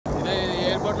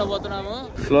బోట్లో పోతున్నాము.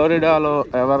 ఫ్లోరిడాలో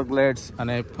ఎవర్గ్లేడ్స్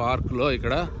అనే పార్క్ లో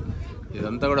ఇక్కడ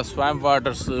ఇదంతా కూడా స్వాంప్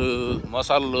వాటర్స్,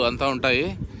 మొసళ్ళు అంతా ఉంటాయి.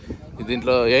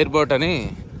 దీంట్లో ఎయిర్ బోట్ అని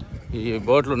ఈ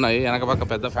బోట్లు ఉన్నాయి. వెనక పక్క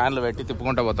పెద్ద ఫ్యాన్లు పెట్టి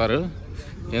తిప్పుకుంటూ పోతారు.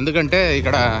 ఎందుకంటే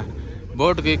ఇక్కడ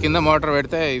బోటుకి కింద మోటార్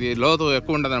పెడితే ఇది లోతు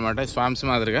ఎక్కువ ఉంటుంది అనమాట, స్వాంప్స్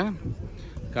మాదిరిగా.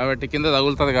 కాబట్టి కింద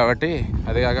తగులుతుంది. కాబట్టి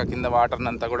అదేగాక కింద వాటర్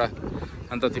అంతా కూడా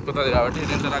అంత తిప్పుతుంది. కాబట్టి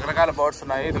దీంట్లో రకరకాల బోట్స్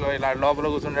ఉన్నాయి. ఇదిగో ఇలా లోపల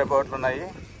కూర్చుండే బోట్లు ఉన్నాయి.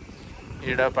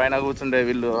 ఈడ పైన కూర్చుండే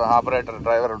వీళ్ళు ఆపరేటర్,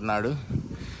 డ్రైవర్ ఉన్నాడు.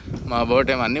 మా బోట్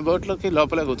ఏమో అన్ని బోట్లకి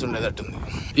లోపలే కూర్చుండేటట్టుంది.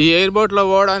 ఈ ఎయిర్ బోట్లో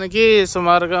పోవడానికి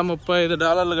సుమారుగా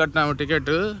 $35 కట్టినాము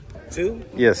టికెట్.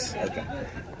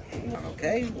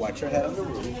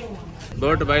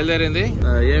 బోట్ బయలుదేరింది.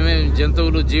 ఏమేమి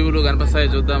జంతువులు, జీవులు కనిపిస్తాయో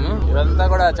చూద్దాము. ఇవంతా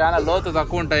కూడా చాలా లోతు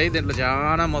తక్కువ ఉంటాయి. దీంట్లో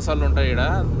చాలా మొసళ్ళు ఉంటాయి. ఇక్కడ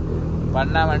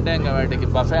పన్నామంటే ఇంకా వాటికి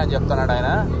బఫే అని చెప్తున్నాడు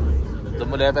ఆయన.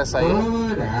 దుమ్ము లేపేస్తాయి.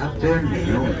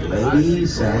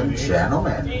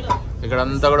 ఇక్కడ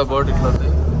అంతా కూడా బోట్ ఇట్లా ఉంది.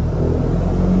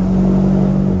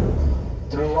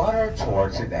 Throughout our tour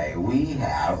today, we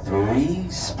have 3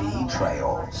 speed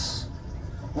trails,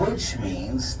 which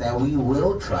means that we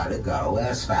will try to go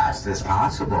as fast as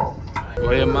possible.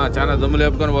 ఓయమ్మా, చాలా దుమ్ము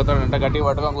లేపుకొని పోతాడంట. గట్టిగా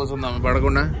పట్టుకొని కూర్చుందాం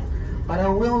పడకుండా. But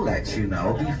I will let you know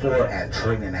before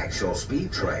entering an actual speed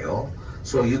trail,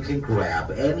 so you can grab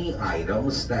any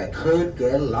items that could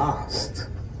get lost,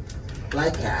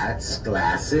 like hats,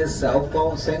 glasses, cell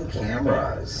phones, and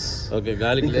cameras. Okay,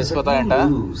 గాలికి Because if లేచిపోతాయంట.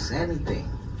 you lose anything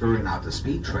during out the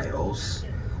speed trails,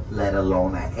 let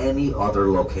alone at any other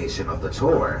location of the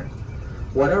tour,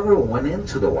 whatever went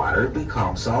into the water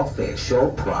becomes official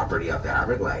property of the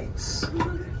Everglades.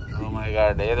 Oh my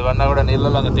God, ఏది వన్నా కూడా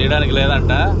నీళ్ళలో తీయడానికి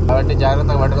లేదంట. కాబట్టి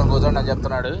జాగ్రత్తగా పట్టుకొని కూర్చోండి అని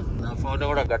చెప్తున్నాడు. నా ఫోన్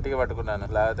కూడా గట్టిగా పట్టుకున్నాను,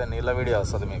 లేకపోతే నీళ్ళ వీడియో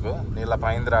వస్తుంది మీకు. నీళ్ళ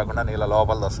పైన రాకుండా నీళ్ళ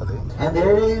లోపల వస్తుంది. And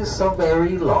there is a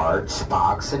very large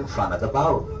box in front of the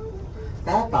boat.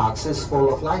 That box is full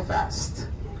of life vests.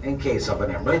 In case of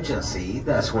an emergency,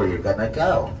 that's where you're gonna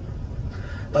go.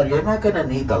 But you're not gonna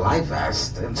need the life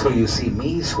vest until you see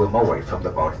me swim away from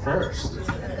the boat first.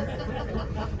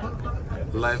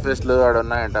 Life వెస్ట్లు ఆడ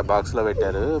ఉన్నాయంట, box లో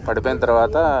పెట్టారు. పడిపోయిన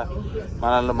తర్వాత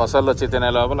మనల్ని మొసళ్ళు వచ్చి తినే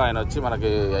లోపల ఆయన వచ్చి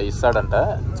మనకి ఇస్తాడంట.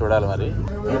 చూడాలి మరి.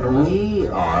 And we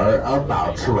are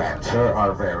about to enter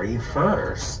our very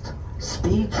first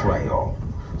speed trail.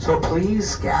 So please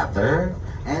gather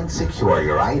and secure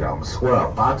your items. We're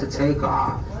about to take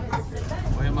off.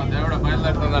 మా దేవుడు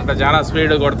బయలుదేరుతుందంట. చాలా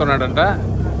స్పీడ్ కొడుతున్నాడంట.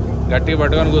 గట్టిగా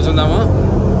పట్టుకొని కూర్చుందాము.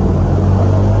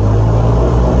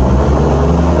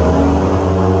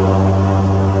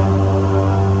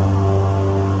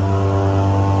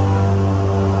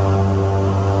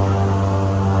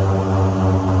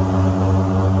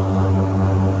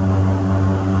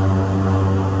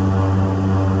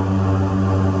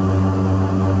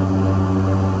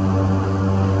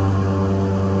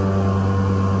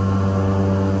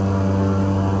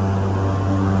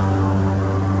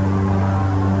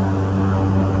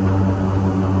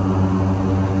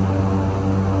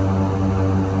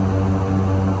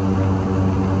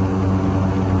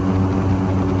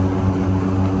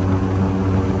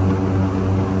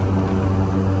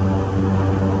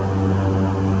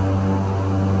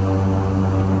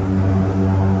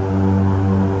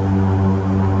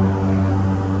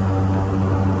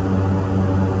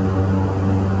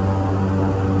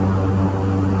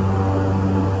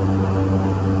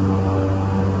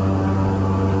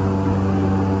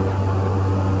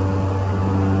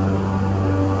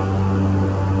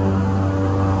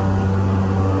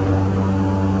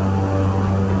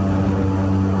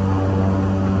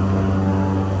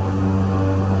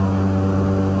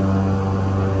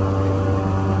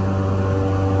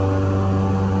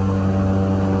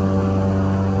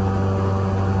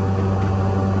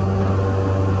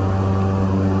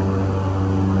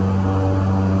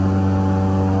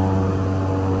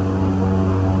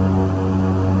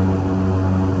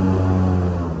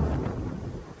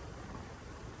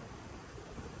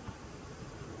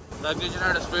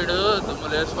 తగ్గించినాడు స్పీడ్. దుమ్ము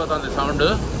లేచిపోతుంది సౌండ్.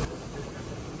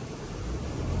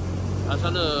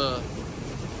 అసలు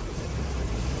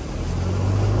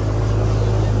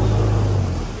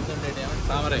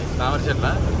తామర చెట్ల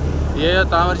ఏదో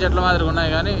తామర చెట్ల మాదిరిగా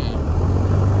ఉన్నాయి, కానీ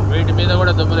వీటి మీద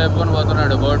కూడా దుమ్ము లేపుకొని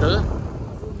పోతున్నాడు బోటు.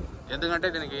 ఎందుకంటే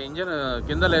దీనికి ఇంజన్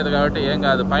కింద లేదు కాబట్టి ఏం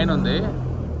కాదు, పైన ఉంది.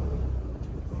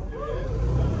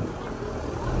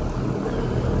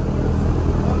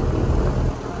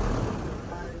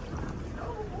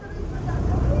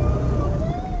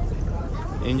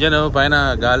 ఇంజన్ పైన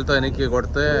గాలితో వెనక్కి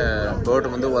కొడితే బోటు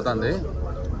ముందుకు పోతుంది.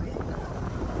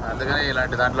 అందుకని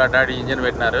ఇలాంటి దాంట్లో అడ్డాడి ఇంజన్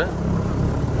పెట్టినారు.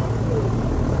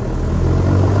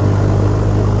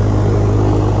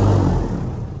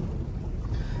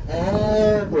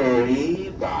 And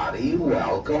everybody,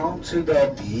 welcome to the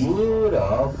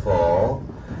beautiful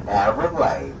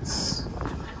Everglades.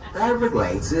 The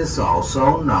Everglades is also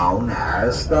known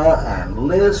as the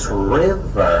endless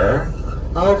river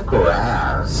of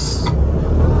grass.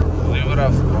 River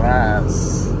of grass.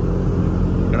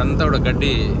 ఇక్కడంతా కూడా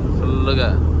గడ్డి ఫుల్గా,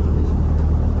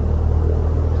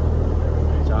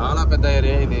 చాలా పెద్ద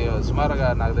ఏరియా ఇది. సుమారుగా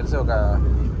నాకు తెలిసి ఒక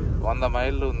 100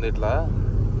 మైళ్ళు ఉంది. ఇట్లా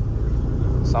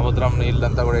సముద్రం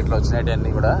నీళ్ళంతా కూడా ఇట్లా వచ్చినాయి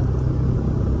అన్నీ కూడా.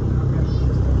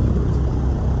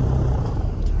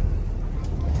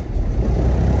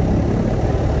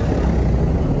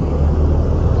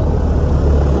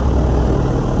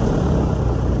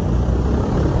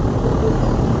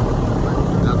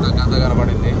 గద్ద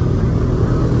కనపడింది.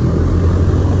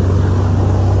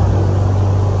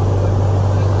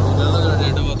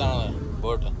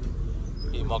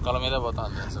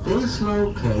 This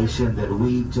location that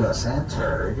we just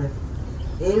entered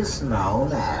is known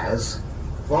as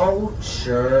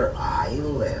Vulture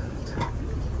Island.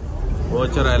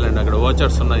 Vulture Island, అక్కడ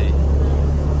vultures ఉన్నాయి.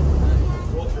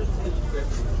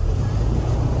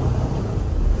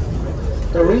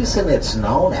 The reason it's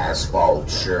known as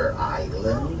Vulture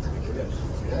Island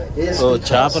is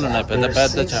because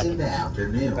after 6 in the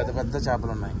afternoon, పెద్ద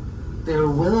చేపలు ఉన్నాయి. there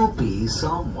will be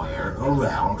somewhere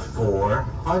around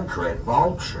 400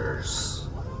 vultures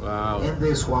in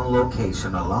this one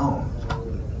location alone.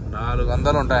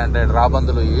 400 ఉంటాయంటే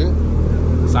రాబందులు. ఇవి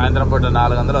సాయంత్రం పూట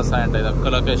 400 వస్తాయంట ఇది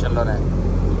ఒక్క లొకేషన్లోనే.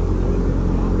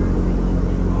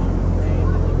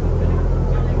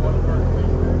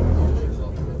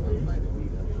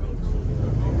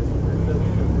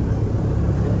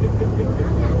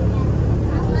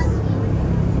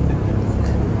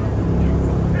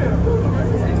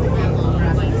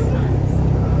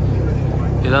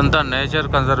 ఇదంతా నేచర్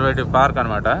కన్జర్వేటివ్ పార్క్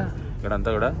అనమాట. ఇక్కడంతా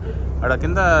కూడా అక్కడ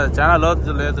కింద చాలా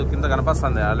లోతు లేదు, కింద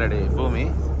కనిపిస్తుంది ఆల్రెడీ భూమి.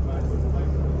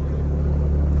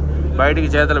 బయటికి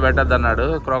చేతులు పెట్టద్దు అన్నాడు.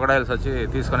 క్రొకడైల్స్ వచ్చి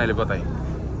తీసుకొని వెళ్ళిపోతాయి.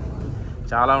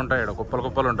 చాలా ఉంటాయి ఇక్కడ, కుప్పలు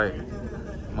కుప్పలు ఉంటాయి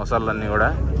మొసళ్ళన్నీ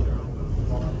కూడా.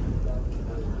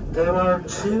 There are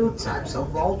 2 types of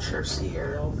vultures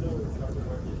here.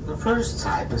 The first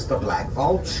type is the black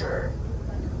vulture,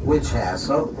 which has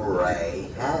a gray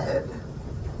head.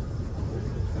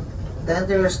 Then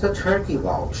there's the turkey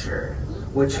vulture,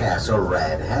 which has a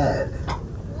red head.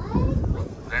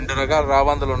 2 రకాల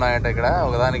రాబందులు ఉన్నాయంట ఇక్కడ.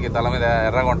 ఒకదానికి తల మీద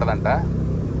ఎర్రగా ఉంటుందంట.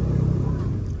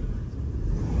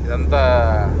 ఇదంతా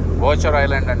వోచర్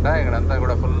ఐలాండ్ అంట. ఇక్కడంతా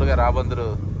కూడా ఫుల్గా రాబందులు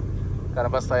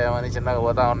కనిపిస్తాయేమని చిన్నగా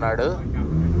పోతా ఉన్నాడు.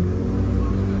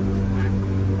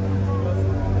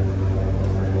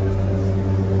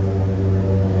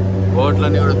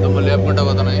 బోట్లన్నీ కూడా దుమ్ము లేపుకుంటూ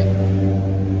పోతున్నాయి.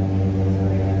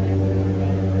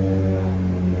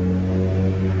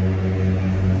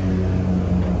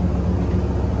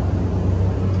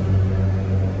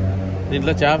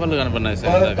 దీంట్లో చేపలు కనపడినాయి.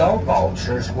 But the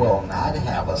vultures will not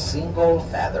have a single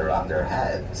feather on their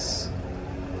heads,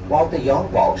 while the young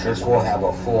vultures will have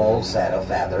a full set of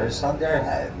feathers on their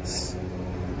heads.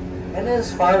 And as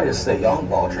far as the young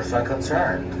vultures are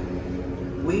concerned,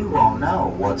 we won't know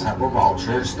what type of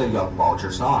vultures the young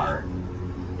vultures are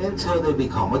until they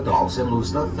become adults and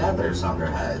lose the feathers on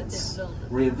their heads,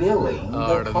 revealing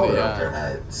the color of their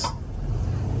heads.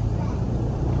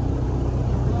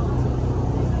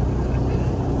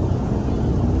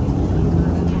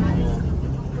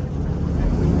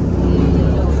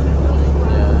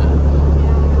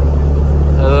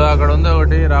 అక్కడ ఉంది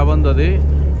ఒకటి రాబందు, అది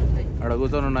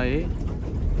అడుగుతూనే ఉన్నాయి.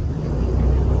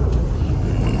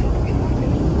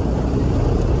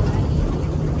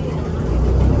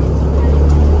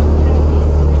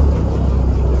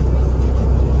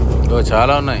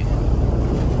 చాలా ఉన్నాయి,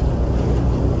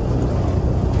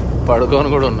 పడుకొని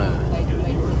కూడా ఉన్నాయి.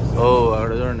 ఓ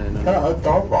అక్కడ చూడండి.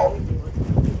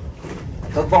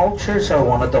 The vultures are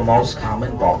one of the most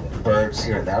common birds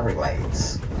here in the Everglades,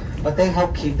 but they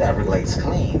help keep the Everglades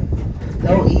clean.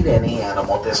 They'll eat any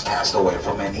animal that's passed away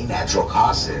from any natural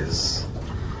causes,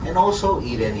 and also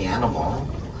eat any animal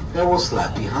that was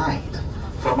left behind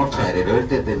from a predator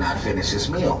that did not finish his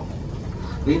meal,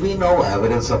 leaving no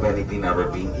evidence of anything ever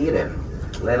being eaten,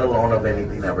 let alone of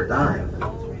anything ever dying.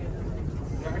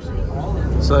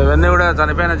 So ఇవన్నీ కూడా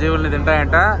చనిపోయిన జీవుల్ని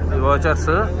తింటాయంట ఈ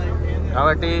vouchers.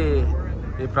 కాబట్టి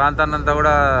ఈ ప్రాంతాన్ని అంతా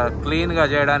కూడా క్లీన్గా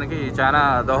చేయడానికి చాలా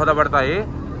దోహదపడతాయి.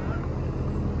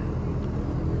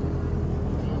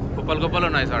 కుప్పలు కుప్పలు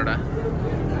ఉన్నాయి సార్.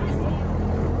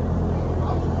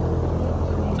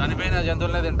 చనిపోయిన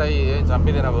జంతువులనే తింటాయి, ఏం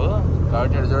చంపి తినవు.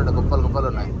 కాబట్టి చూడండి కుప్పలు కుప్పలు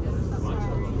ఉన్నాయి.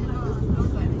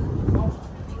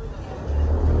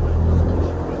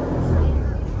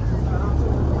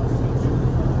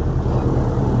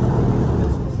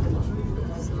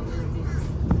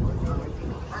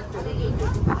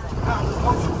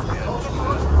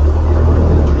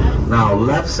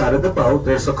 side of the boat,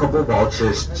 there's a couple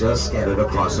vultures just scattered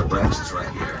across the branches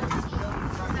right here.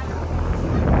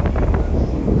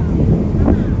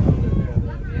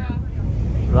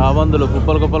 రాబందులు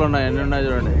కుప్పలు కుప్పలు ఉన్నాయి, ఎన్ని ఉన్నాయి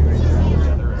చూడండి.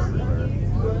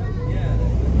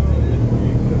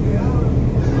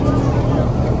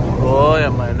 ఓ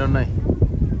అమ్మ ఎన్ని ఉన్నాయి.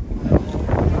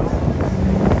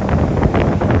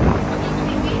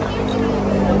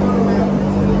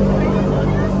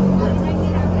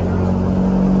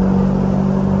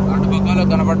 అటుపక్కలో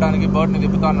కనపడడానికి బోట్ ని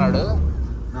తిప్పుతున్నాడు.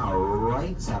 Now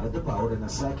right side of the boat, in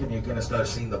a second you're gonna start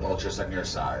seeing the vultures on your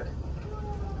side.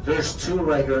 There's two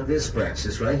right here in these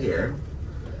branches right here,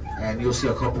 and you'll see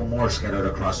a couple more scattered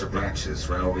across the branches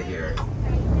right over here.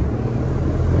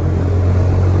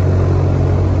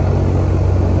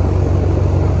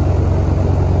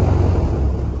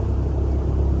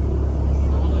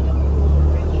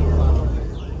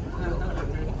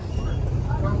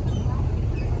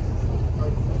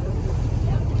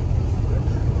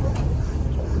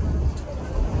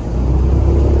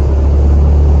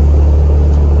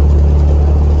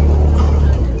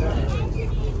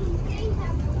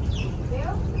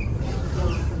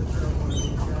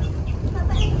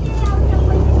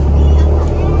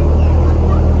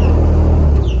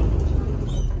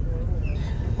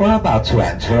 We're about to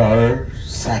enter our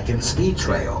second speed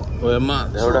trail.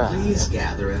 So please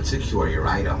gather and secure your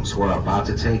items. We're about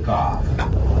to take off.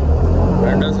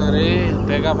 రెండోసారి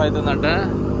takeoff అవుతుందంట.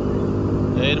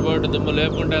 Air boat దుమ్ము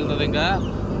లేపుకుంటూ వెళ్తుంది. ఇంకా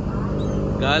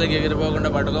గాలికి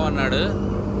ఎగిరిపోకుండా పట్టుకోమన్నాడు.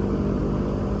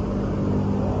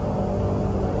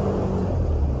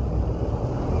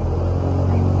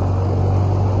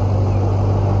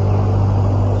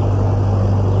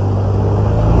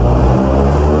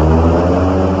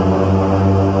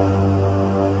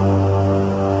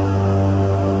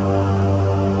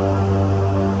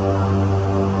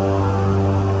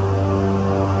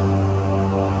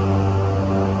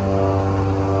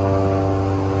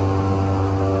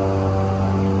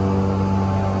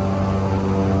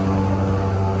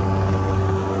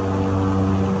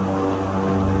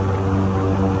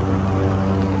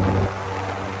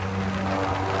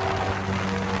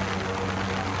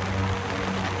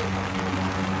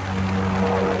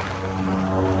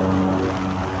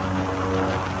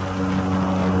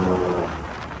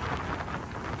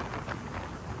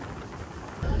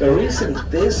 The reason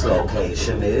this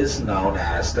location is known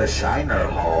as the Shiner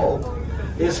Hole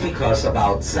is because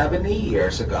about 70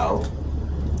 years ago,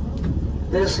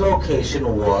 this location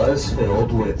was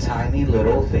filled with tiny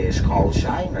little fish called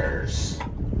shiners.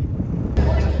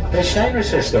 The shiners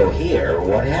are still here.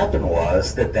 What happened was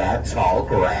that tall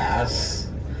grass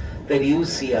that you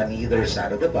see on either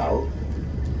side of the boat,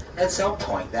 at some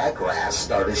point that grass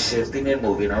started shifting and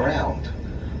moving around,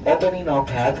 opening up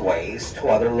pathways to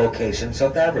other locations of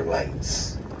the Everglades,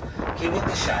 giving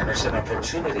the shiners an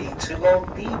opportunity to go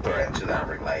deeper into the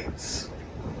Everglades.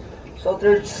 So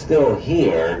they're still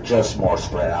here, just more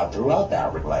spread out throughout the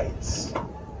Everglades.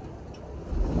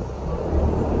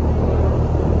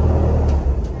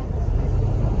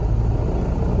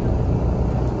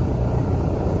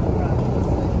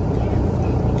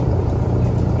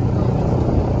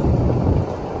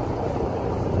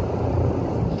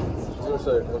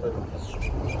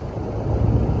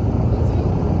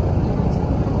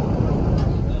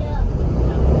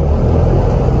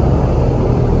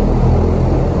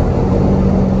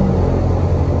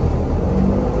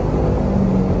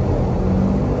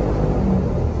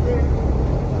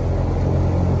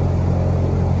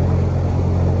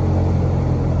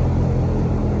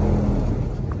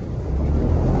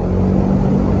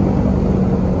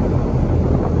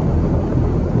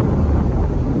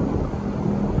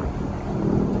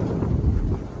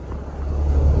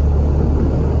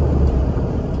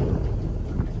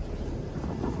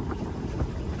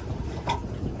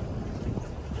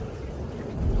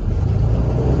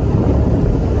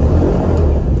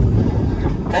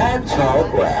 Tall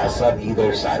grass on either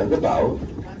side of the boat,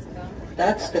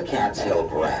 that's the cattail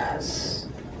grass.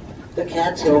 The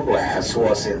cattail grass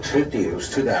was introduced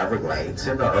to the Everglades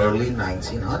in the early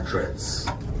 1900s.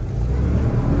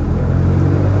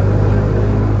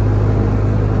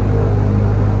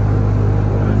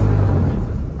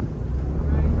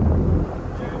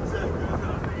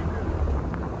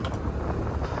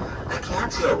 The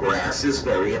cattail grass is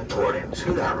very important to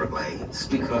the Everglades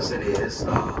because it is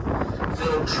the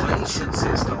filtration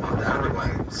system of the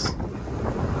Everglades.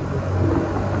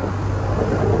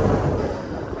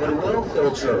 It will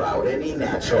filter out any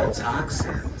natural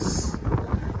toxins,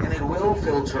 and it will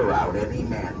filter out any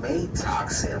man-made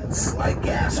toxins like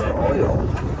gas or oil.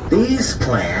 These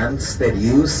plants that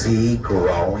you see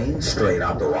growing straight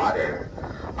out the water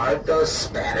are the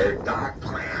spattered dock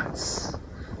plants,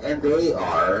 and they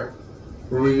are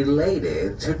related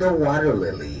to the water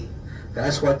lily.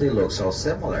 That's why they look so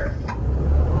similar.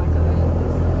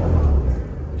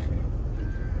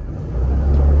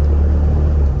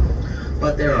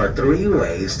 But there are three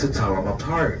ways to tell them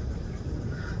apart.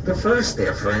 The first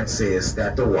difference is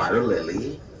that the water lily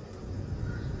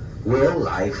will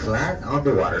lie flat on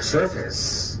the water surface,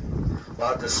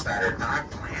 while the spattered dock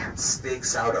plant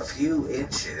sticks out a few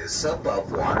inches above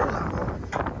water level.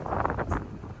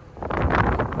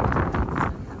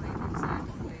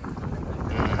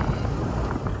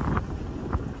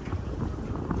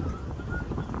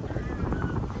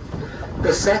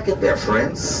 The second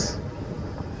difference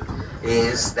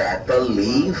is that the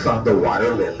leaf on the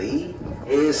water lily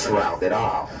is rounded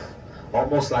off,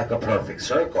 almost like a perfect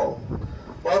circle,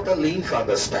 while the leaf on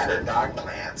the spattered dock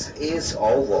plant is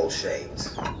oval shaped.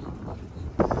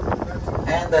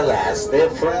 And the last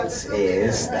difference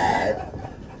is that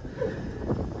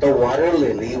the water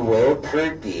lily will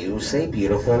produce a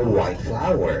beautiful white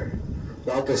flower,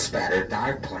 while the spattered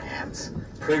dock plant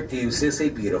produces a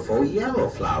beautiful yellow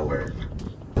flower.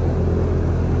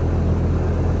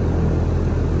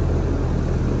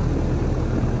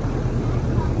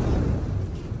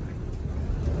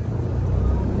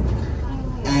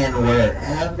 And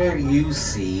wherever you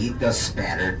see the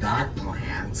spattered dock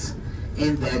plants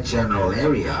in that general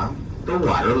area, the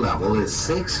water level is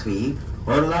 6 feet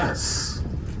or less.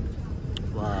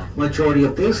 Wow. Majority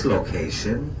of this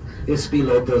location is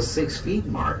below the 6 feet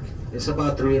mark. It's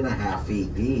about 3.5 feet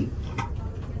deep.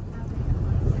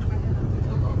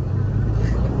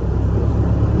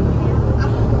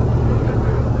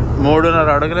 మూడున్నర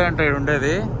అడుగులే అంటే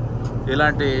ఉండేది.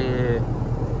 ఇలాంటి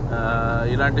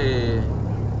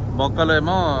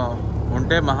మొక్కలేమో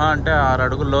ఉంటే మహా అంటే 6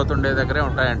 అడుగుల లోతు ఉండే దగ్గరే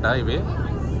ఉంటాయంట ఇవి.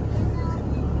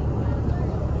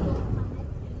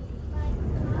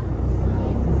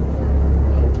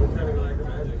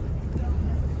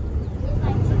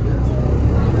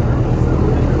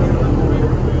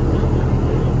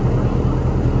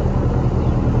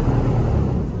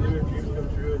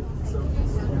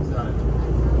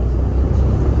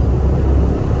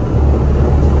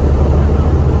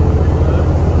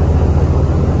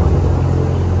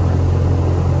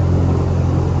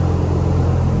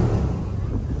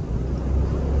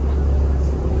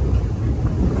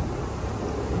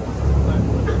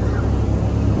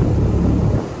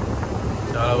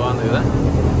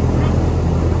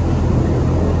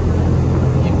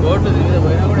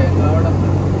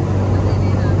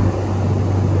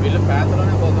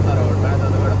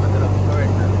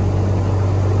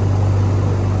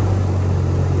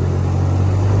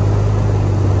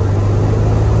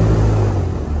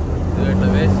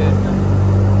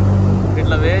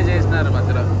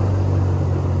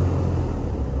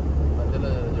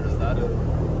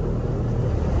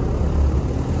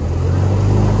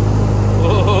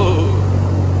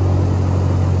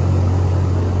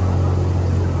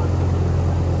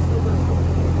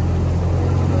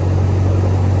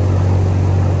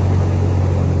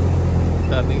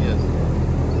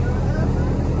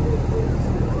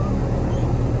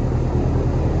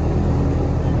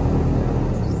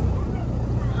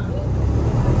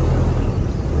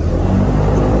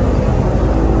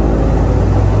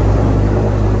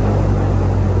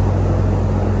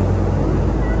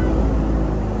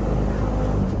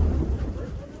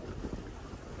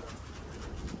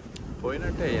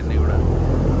 పోయినట్టే ఇవన్నీ కూడా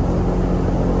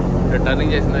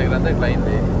టర్నింగ్ చేసిన దగ్గర అంతా ఇట్లా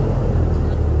అయింది.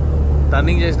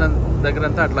 టర్నింగ్ చేసిన దగ్గర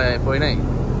అంతా అట్లా పోయినాయి,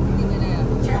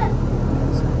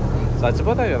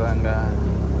 చచ్చిపోతాయి కదా. ఇంకా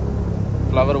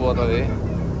ఫ్లవర్ పోతుంది.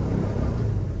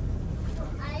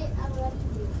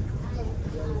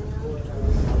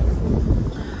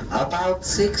 About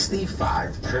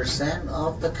 65%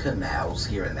 of the canals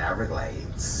here in the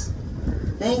Everglades,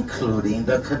 including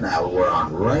the canal we're on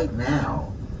right now,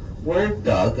 were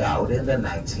dug out in the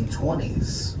 1920s.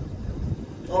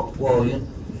 Oh, well,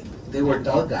 they were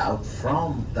dug out from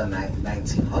the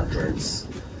 1900s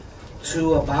to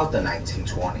about the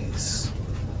 1920s.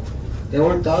 They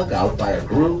were dug out by a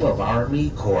group of Army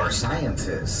Corps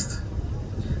scientists.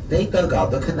 They dug out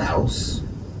the canals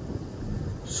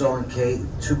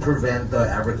to prevent the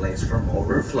Everglades from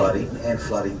overflooding and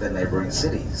flooding the neighboring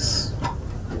cities.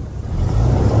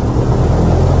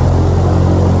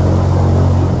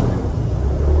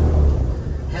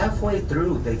 Halfway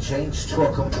through, they changed to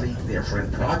a complete different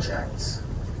project.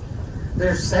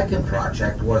 Their second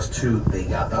project was to dig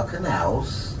out the canals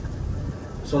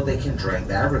so they can drain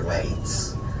the Everglades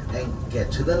and get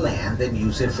to the land and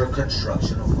use it for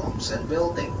construction of homes and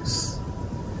buildings.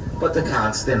 but the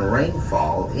constant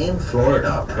rainfall in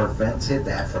Florida prevented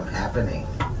that from happening.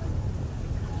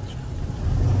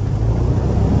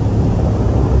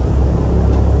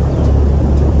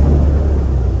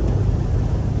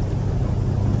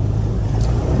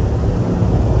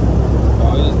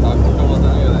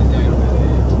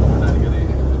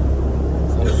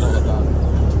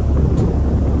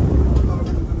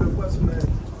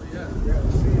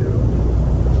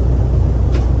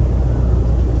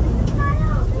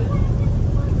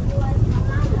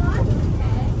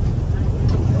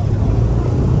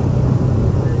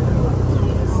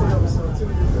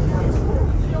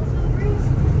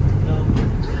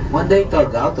 When they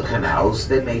dug out the canals,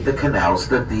 they made the canals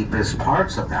the deepest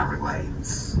parts of the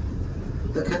Everglades.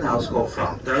 The canals go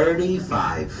from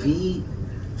 35 feet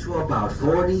to about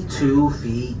 42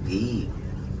 feet deep.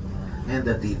 And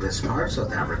the deepest parts of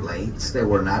the Everglades, they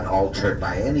were not altered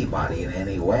by anybody in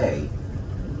any way,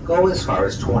 go as far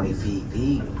as 20 feet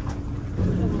deep.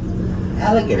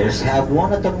 Alligators have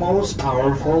one of the most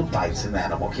powerful bites in the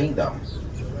animal kingdom.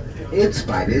 Its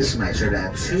bite is measured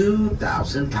at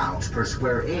 2,000 pounds per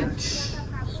square inch,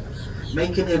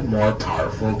 making it more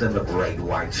powerful than the great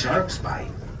white shark's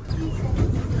bite.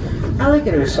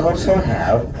 Alligators also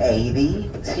have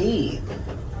 80 teeth,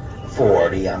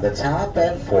 40 on the top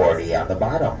and 40 on the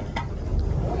bottom.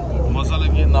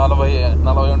 మొసలికి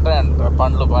 40 ఉంటాయంట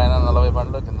పండ్లు, పైన 40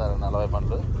 పండ్లు, కింద 40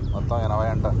 పండ్లు, మొత్తం 80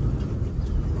 అంట.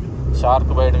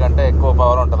 Shark byte కంటే ఎక్కువ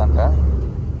పవర్ ఉంటుందంట,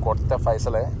 కొడితే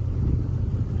పైసలే.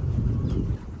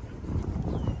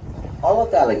 All of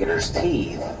the alligator's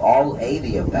teeth, all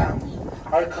 80 of them,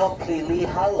 are completely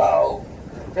hollow.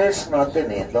 There's nothing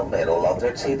in the middle of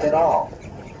their teeth at all,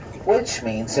 which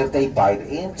means if they bite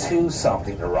into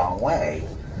something the wrong way,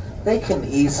 they can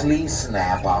easily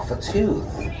snap off a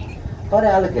tooth. But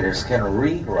alligators can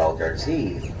regrow their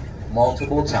teeth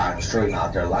multiple times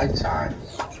throughout their lifetime.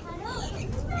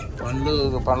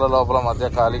 పండ్ల లోపల మధ్య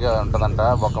ఖాళీగా ఉంటుందంట,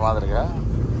 బొక్క మాదిరిగా.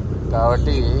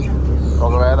 కాబట్టి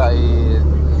ఒకవేళ ఈ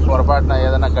పొరపాటున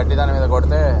ఏదైనా గడ్డి దాని మీద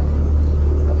కొడితే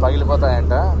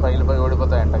పగిలిపోయి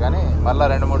ఓడిపోతాయంట. కానీ మళ్ళీ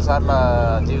 2-3 సార్లు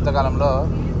జీవితకాలంలో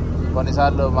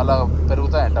కొన్నిసార్లు మళ్ళీ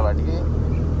పెరుగుతాయంట వాటికి.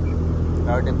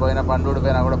 కాబట్టి పోయిన పండు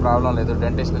ఊడిపోయినా కూడా ప్రాబ్లం లేదు,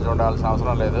 డెంటిస్ట్ని చూడాల్సిన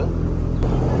అవసరం లేదు.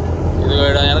 ఇది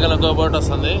వెనకాల ఇంకో బోట్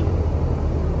వస్తుంది.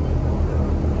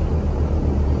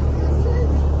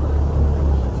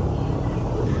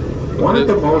 One of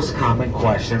the most common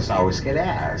questions I always get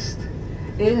asked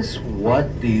is, what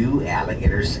do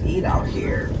alligators eat out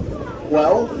here?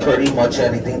 Well, pretty much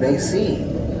anything they see.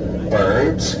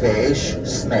 Birds, fish,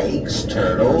 snakes,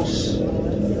 turtles.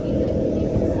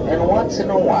 And once in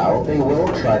a while, they will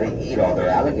try to eat other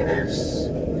alligators.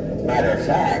 Matter of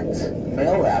fact,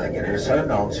 male alligators are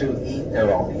known to eat their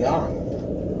own young.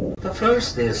 The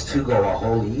first is to go a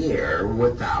whole year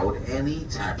without any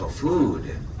type of food.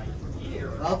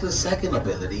 While the second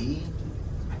ability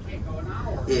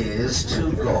is to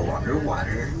go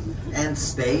underwater and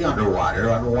stay underwater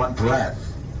on one breath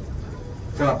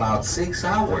for about 6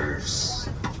 hours.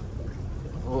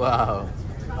 Wow.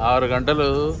 6 గంటలు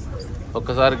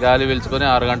ఒక్కసారి గాలి పీల్చుకొని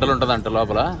 6 గంటలు ఉంటుందంట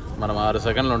లోపల. మనం 6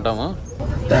 సెకండ్లు ఉంటాము.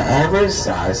 The average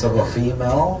size of a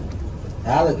female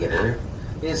alligator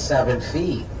is 7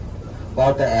 feet,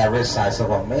 while the average size of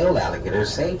a male alligator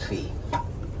is 8 feet.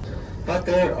 But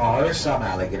there are some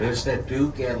alligators that do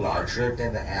get larger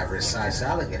than the average size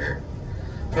alligator.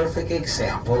 Perfect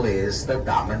example is the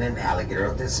dominant alligator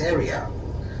of this area,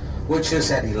 which is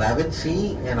at 11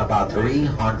 feet and about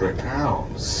 300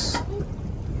 pounds.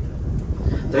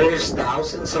 There's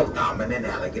thousands of dominant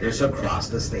alligators across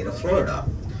the state of Florida,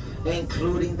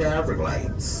 including the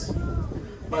Everglades.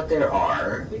 But there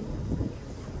are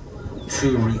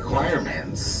 2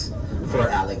 requirements for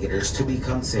alligators to be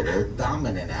considered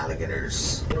dominant alligators.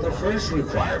 The first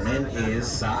requirement is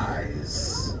size.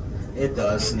 It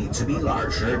does need to be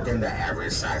larger than the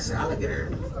average size alligator.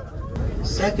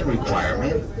 Second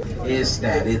requirement is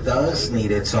that it does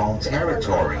need its own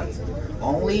territory.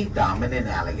 Only dominant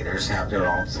alligators have their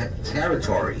own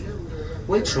territory,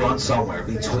 which runs somewhere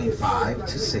between 5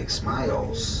 to 6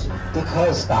 miles.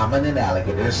 Because dominant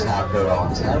alligators have their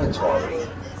own territory,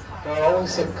 they're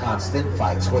always in constant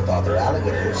fights with other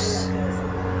alligators.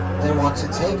 They want to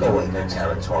take away their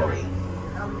territory.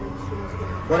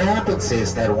 What happens is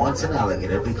that once an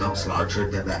alligator becomes larger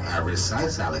than the average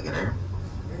size alligator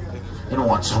and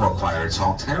wants to acquire its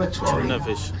own territory,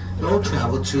 it will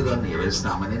travel to the nearest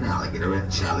dominant alligator and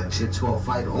challenge it to a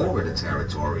fight over the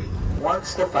territory. Once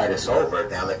the fight is over,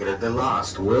 the alligator that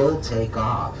lost will take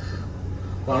off,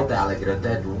 while the alligator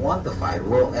that won the fight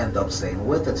will end up staying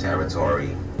with the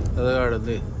territory. అదే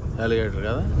ఆడుంది alligator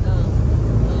కదా.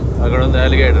 అక్కడ ఉంది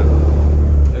alligator.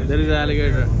 There is an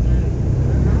alligator.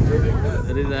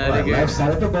 There is an Right, alligator. left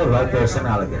side of the boat, right there's an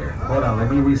alligator. Hold on, let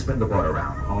me respin the boat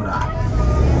around. Hold on.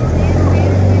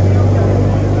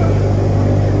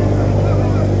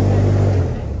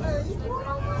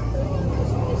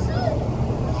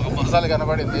 మొసలి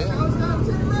కనబడింది.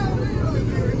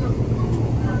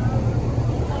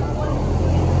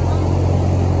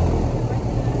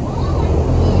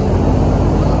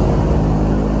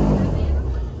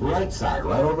 Right side,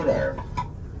 right over there.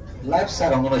 Left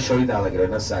side, I'm going to show you the alligator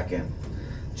in a second.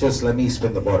 Just let me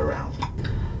spin the boat around.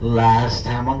 Last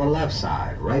time on the left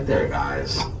side, right there,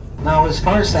 guys. Now, as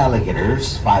far as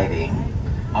alligators fighting,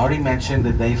 I already mentioned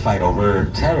that they fight over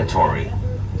territory.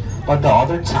 But the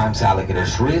other times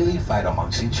alligators really fight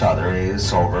amongst each other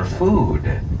is over food.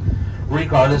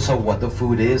 Regardless of what the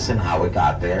food is and how it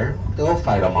got there, they'll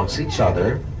fight amongst each other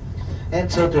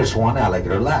until there's one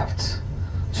alligator left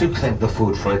to claim the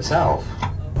food for itself.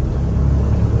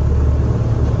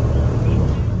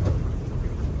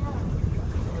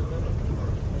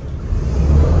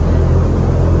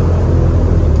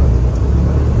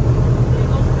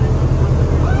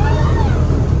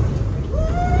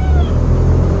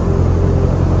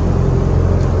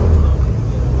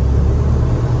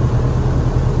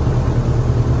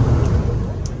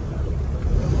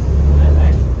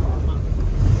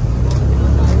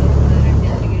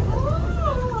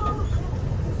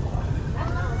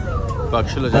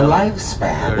 పక్షులు The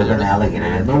lifespan of an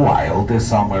alligator in the wild is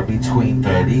somewhere between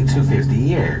 30 to 50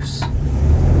 years.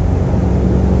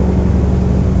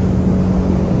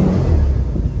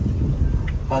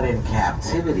 But in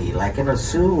captivity, like in a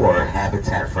zoo or a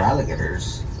habitat for alligators,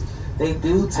 they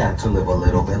do tend to live a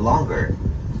little bit longer,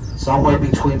 somewhere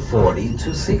between 40 to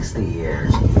 60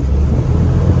 years.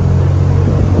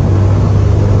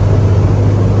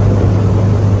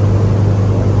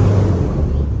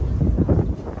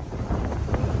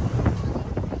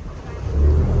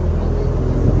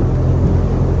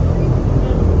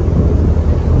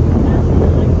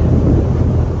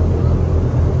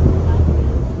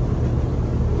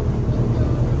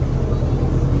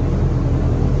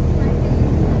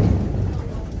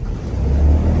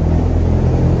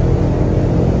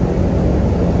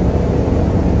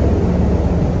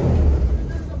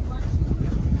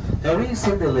 The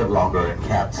reason they live longer in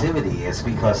captivity is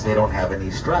because they don't have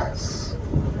any stress.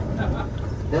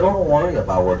 They don't worry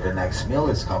about where their next meal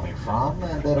is coming from,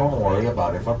 and they don't worry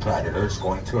about if a predator is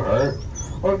going to hurt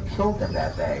or kill them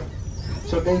that day.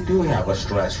 So they do have a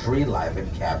stress-free life in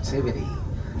captivity,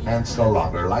 hence the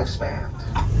longer lifespan.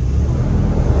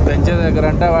 పెంచే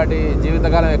దగ్గరంట వాటి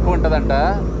జీవితకాలం ఎక్కువ ఉంటుందంట.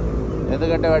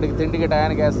 ఎందుకంటే వాటికి తిండికి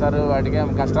టయానికి వేస్తారు, వాటికి ఏం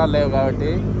కష్టాలు లేవు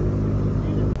కాబట్టి.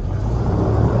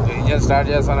 ఇంజన్ స్టార్ట్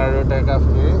చేస్తున్నాడు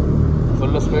టేకాఫ్కి,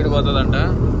 ఫుల్ స్పీడ్ పోతుందంట.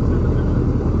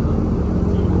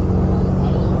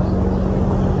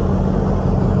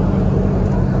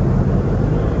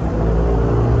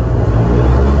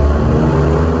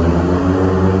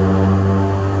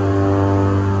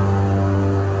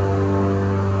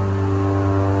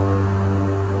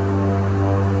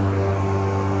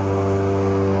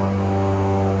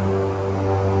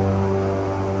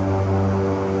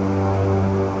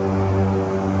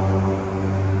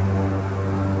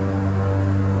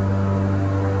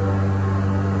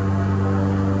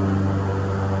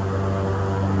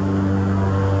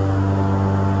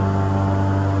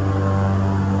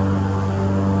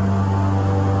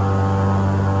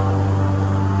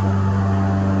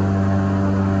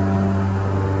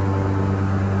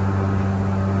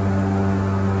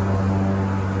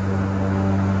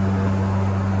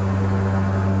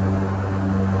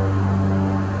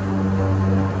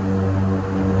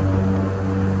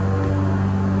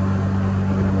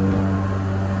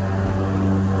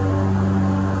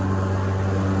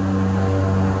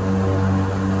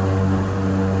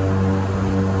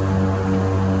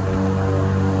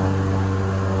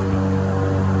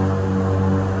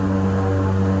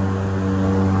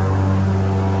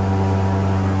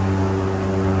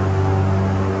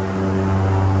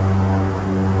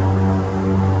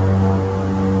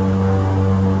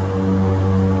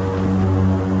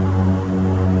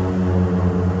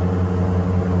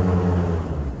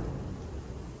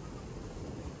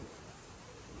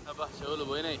 చెవులు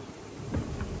పోయినాయి.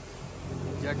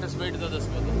 జట్టు స్పీడ్తో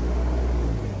తీసుకుంది.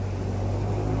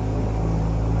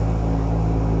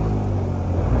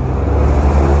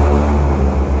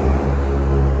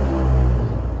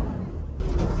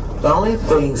 The only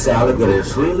things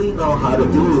alligators really know how to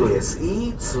do is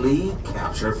eat, sleep,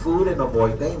 capture food, and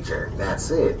avoid danger. That's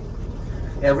it.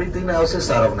 Everything else is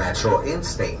out of natural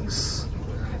instincts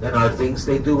and are things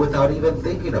they do without even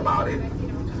thinking about it.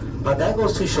 But that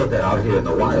goes to show that out here in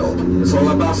the wild, it's all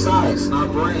about size,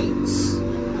 not brains.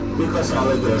 Because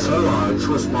alligators are large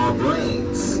with small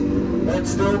brains, and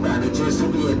still manages to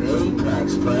be an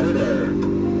apex predator.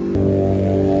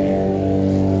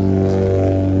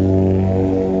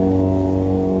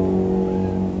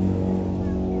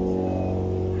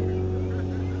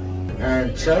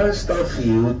 And just a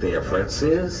few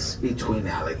differences between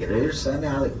alligators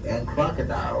and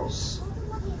crocodiles.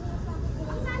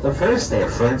 The first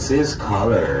difference is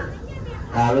color.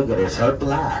 Alligators are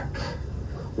black,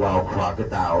 while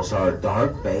crocodiles are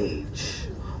dark beige,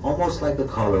 almost like the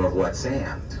color of wet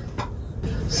sand.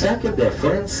 Second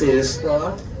difference is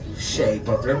the shape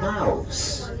of their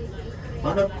mouths.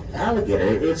 On an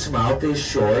alligator, its mouth is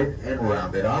short and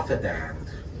rounded off at the end,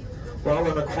 while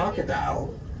on a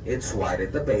crocodile, it's wide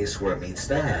at the base where it meets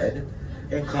the head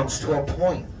and comes to a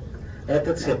point at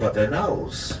the tip of their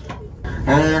nose.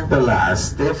 And the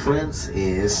last difference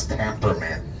is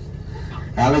temperament.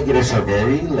 Alligators are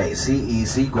very lazy,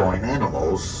 easygoing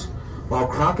animals, while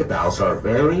crocodiles are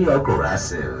very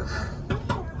aggressive.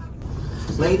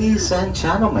 Ladies and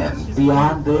gentlemen,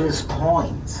 beyond this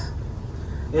point,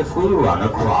 if we run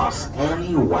across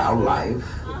any wildlife,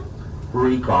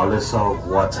 regardless of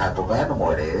what type of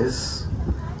animal it is,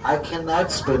 I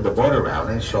cannot spin the board around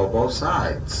and show both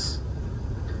sides.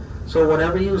 So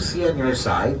whatever you see on your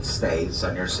side stays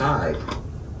on your side.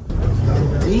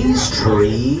 These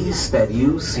trees that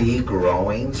you see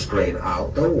growing straight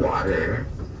out the water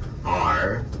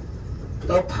are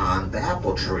the pond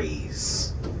apple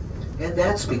trees. And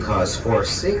that's because for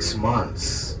 6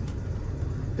 months,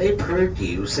 they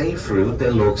produce a fruit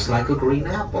that looks like a green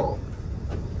apple.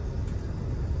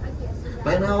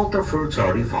 By now, the fruit's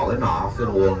already fallen off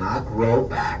and will not grow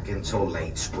back until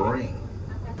late spring.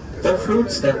 The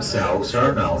fruits themselves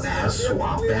are known as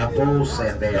swamp apples,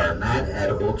 and they are not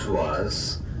edible to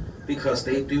us because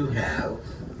they do have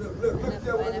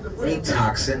a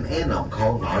toxin in them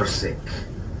called narcic,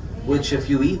 which if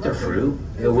you eat the fruit,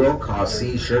 it will cause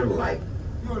seizure-like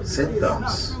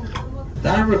symptoms. The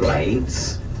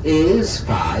Everglades is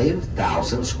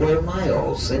 5,000 square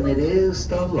miles, and it is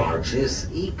the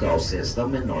largest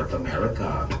ecosystem in North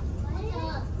America.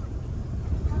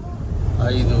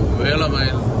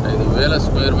 5,000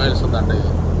 square miles ఉందండి.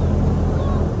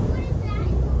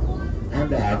 And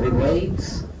the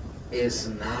Everglades is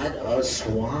not a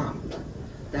swamp.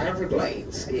 The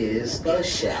Everglades is the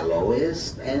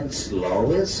shallowest and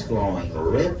slowest flowing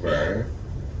river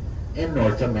in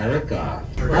North America.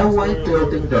 That white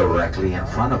building directly in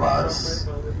front of us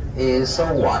is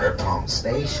a water pump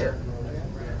station.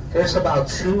 There's about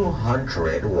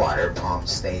 200 water pump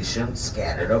stations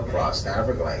scattered across the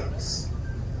Everglades.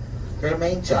 Their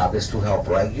main job is to help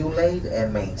regulate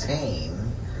and maintain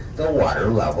the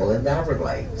water level in the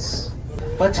Everglades.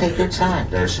 But take your time,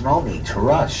 there's no need to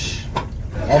rush.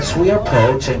 As we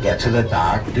approach and get to the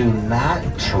dock, do not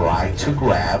try to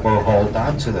grab or hold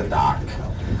on to the dock.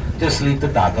 Just leave the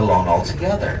dock alone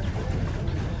altogether.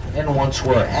 And once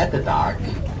we're at the dock,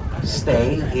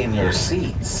 stay in your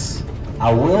seats.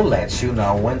 I will let you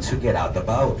know when to get out the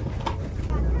boat.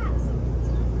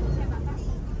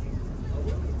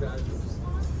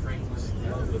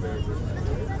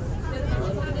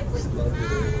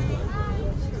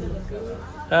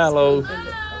 Hello.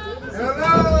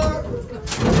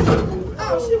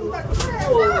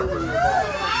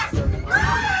 Hello.